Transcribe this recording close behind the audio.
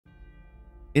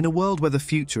In a world where the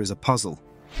future is a puzzle,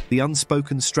 the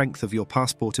unspoken strength of your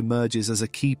passport emerges as a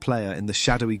key player in the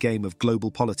shadowy game of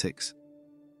global politics.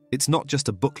 It's not just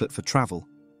a booklet for travel,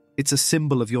 it's a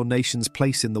symbol of your nation's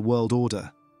place in the world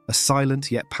order, a silent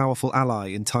yet powerful ally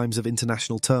in times of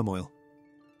international turmoil.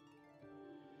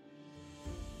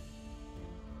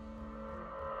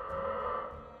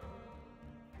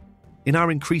 In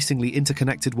our increasingly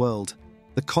interconnected world,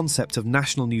 the concept of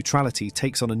national neutrality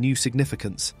takes on a new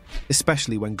significance,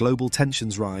 especially when global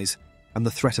tensions rise and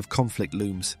the threat of conflict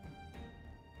looms.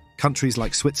 Countries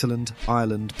like Switzerland,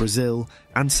 Ireland, Brazil,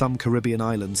 and some Caribbean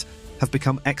islands have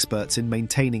become experts in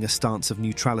maintaining a stance of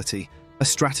neutrality, a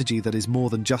strategy that is more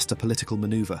than just a political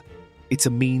maneuver. It's a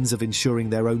means of ensuring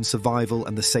their own survival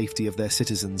and the safety of their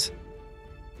citizens.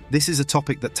 This is a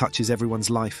topic that touches everyone's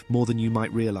life more than you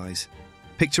might realize.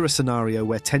 Picture a scenario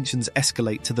where tensions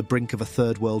escalate to the brink of a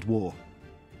third world war.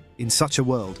 In such a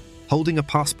world, holding a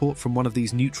passport from one of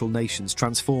these neutral nations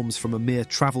transforms from a mere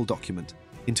travel document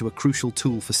into a crucial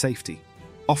tool for safety,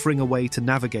 offering a way to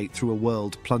navigate through a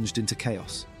world plunged into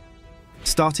chaos.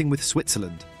 Starting with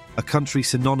Switzerland, a country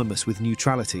synonymous with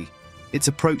neutrality, its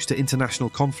approach to international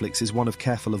conflicts is one of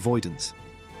careful avoidance.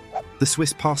 The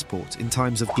Swiss passport, in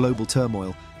times of global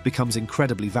turmoil, becomes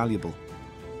incredibly valuable.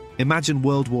 Imagine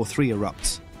World War III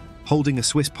erupts. Holding a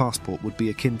Swiss passport would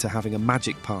be akin to having a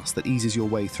magic pass that eases your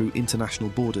way through international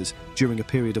borders during a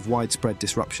period of widespread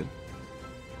disruption.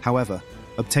 However,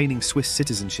 obtaining Swiss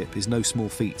citizenship is no small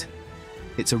feat.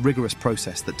 It's a rigorous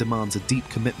process that demands a deep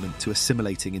commitment to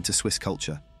assimilating into Swiss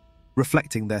culture,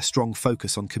 reflecting their strong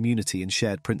focus on community and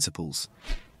shared principles.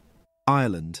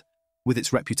 Ireland, with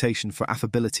its reputation for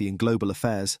affability in global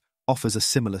affairs, offers a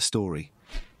similar story.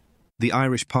 The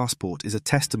Irish passport is a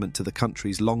testament to the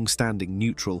country's long-standing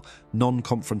neutral,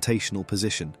 non-confrontational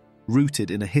position,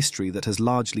 rooted in a history that has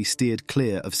largely steered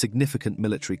clear of significant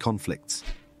military conflicts.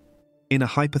 In a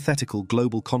hypothetical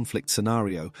global conflict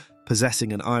scenario,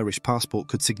 possessing an Irish passport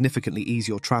could significantly ease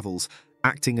your travels,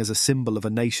 acting as a symbol of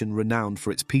a nation renowned for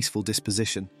its peaceful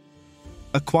disposition.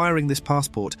 Acquiring this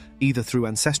passport, either through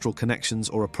ancestral connections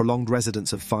or a prolonged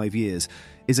residence of 5 years,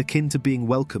 is akin to being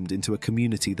welcomed into a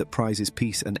community that prizes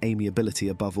peace and amiability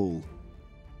above all.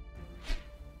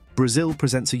 Brazil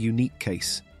presents a unique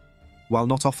case. While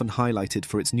not often highlighted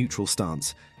for its neutral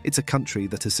stance, it's a country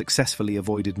that has successfully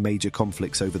avoided major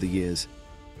conflicts over the years.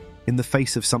 In the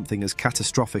face of something as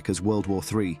catastrophic as World War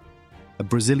III, a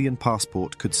Brazilian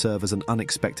passport could serve as an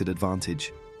unexpected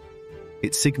advantage.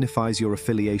 It signifies your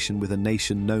affiliation with a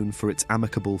nation known for its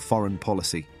amicable foreign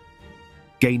policy.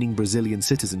 Gaining Brazilian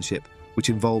citizenship, which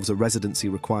involves a residency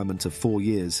requirement of 4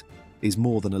 years, is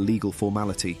more than a legal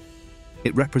formality.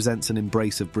 It represents an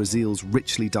embrace of Brazil's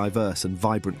richly diverse and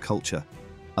vibrant culture,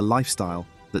 a lifestyle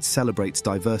that celebrates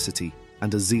diversity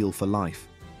and a zeal for life.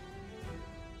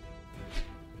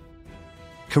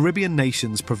 Caribbean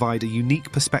nations provide a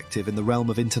unique perspective in the realm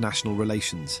of international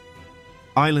relations.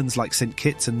 Islands like St.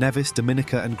 Kitts and Nevis,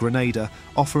 Dominica and Grenada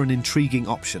offer an intriguing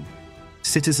option: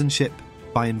 citizenship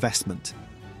by investment.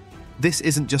 This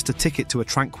isn't just a ticket to a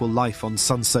tranquil life on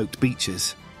sun-soaked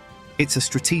beaches. It's a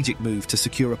strategic move to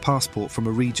secure a passport from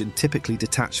a region typically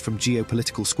detached from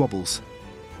geopolitical squabbles.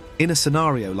 In a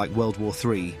scenario like World War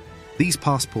III, these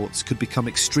passports could become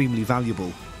extremely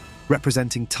valuable,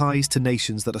 representing ties to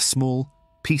nations that are small,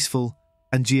 peaceful,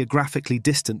 and geographically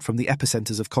distant from the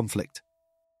epicenters of conflict.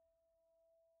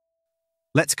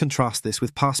 Let's contrast this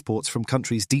with passports from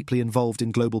countries deeply involved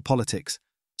in global politics,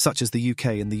 such as the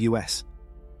UK and the US.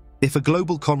 If a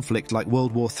global conflict like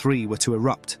World War III were to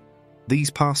erupt,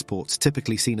 these passports,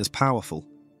 typically seen as powerful,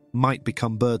 might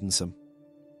become burdensome.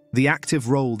 The active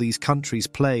role these countries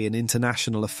play in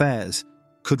international affairs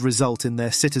could result in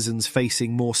their citizens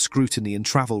facing more scrutiny and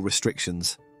travel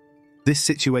restrictions. This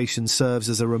situation serves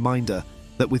as a reminder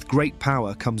that with great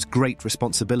power comes great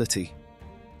responsibility.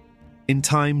 In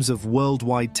times of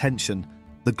worldwide tension,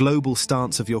 the global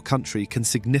stance of your country can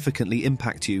significantly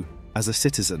impact you as a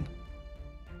citizen.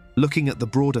 Looking at the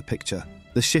broader picture,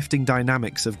 the shifting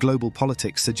dynamics of global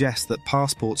politics suggest that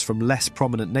passports from less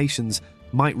prominent nations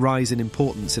might rise in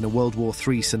importance in a World War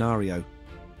III scenario.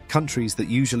 Countries that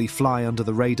usually fly under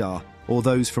the radar, or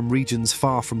those from regions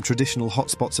far from traditional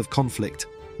hotspots of conflict,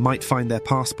 might find their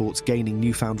passports gaining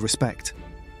newfound respect.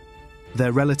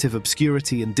 Their relative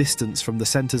obscurity and distance from the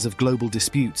centers of global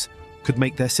disputes could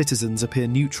make their citizens appear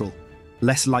neutral,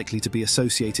 less likely to be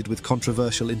associated with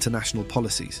controversial international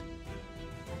policies.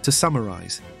 To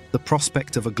summarize, the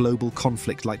prospect of a global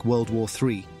conflict like World War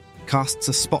III casts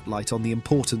a spotlight on the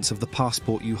importance of the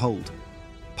passport you hold.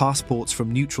 Passports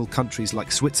from neutral countries like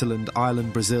Switzerland,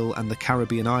 Ireland, Brazil, and the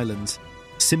Caribbean islands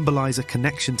symbolize a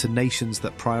connection to nations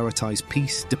that prioritize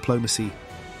peace, diplomacy,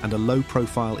 and a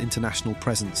low-profile international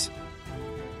presence.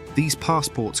 These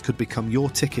passports could become your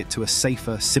ticket to a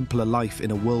safer, simpler life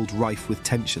in a world rife with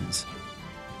tensions.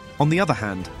 On the other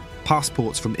hand,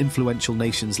 passports from influential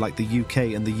nations like the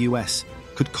UK and the US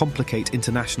could complicate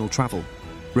international travel,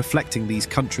 reflecting these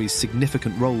countries'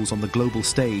 significant roles on the global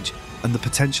stage and the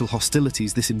potential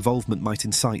hostilities this involvement might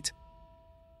incite.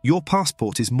 Your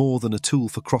passport is more than a tool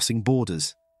for crossing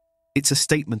borders. It's a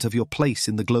statement of your place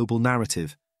in the global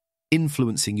narrative,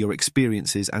 influencing your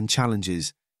experiences and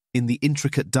challenges in the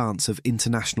intricate dance of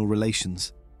international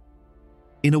relations.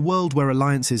 In a world where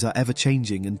alliances are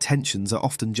ever-changing and tensions are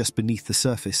often just beneath the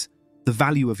surface, the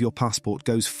value of your passport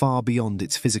goes far beyond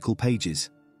its physical pages.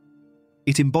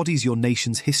 It embodies your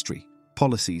nation's history,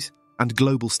 policies, and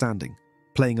global standing,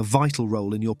 playing a vital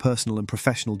role in your personal and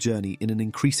professional journey in an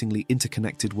increasingly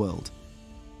interconnected world.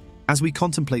 As we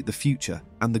contemplate the future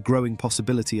and the growing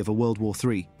possibility of a World War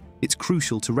III, it's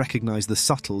crucial to recognize the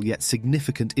subtle yet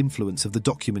significant influence of the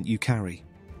document you carry.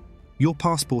 Your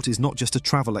passport is not just a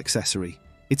travel accessory,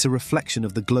 it's a reflection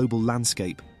of the global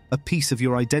landscape, a piece of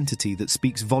your identity that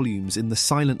speaks volumes in the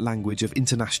silent language of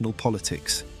international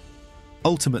politics.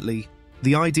 Ultimately,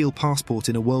 the ideal passport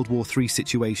in a World War III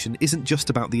situation isn't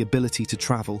just about the ability to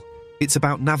travel, it's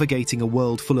about navigating a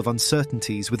world full of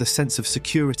uncertainties with a sense of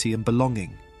security and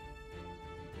belonging.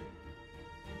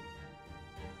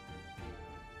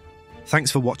 Thanks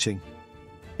for watching.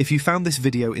 If you found this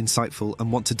video insightful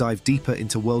and want to dive deeper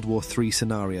into World War III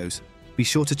scenarios, be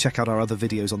sure to check out our other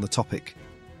videos on the topic.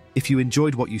 If you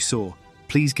enjoyed what you saw,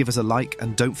 please give us a like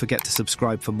and don't forget to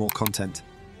subscribe for more content.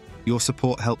 Your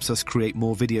support helps us create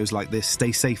more videos like this.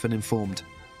 Stay safe and informed.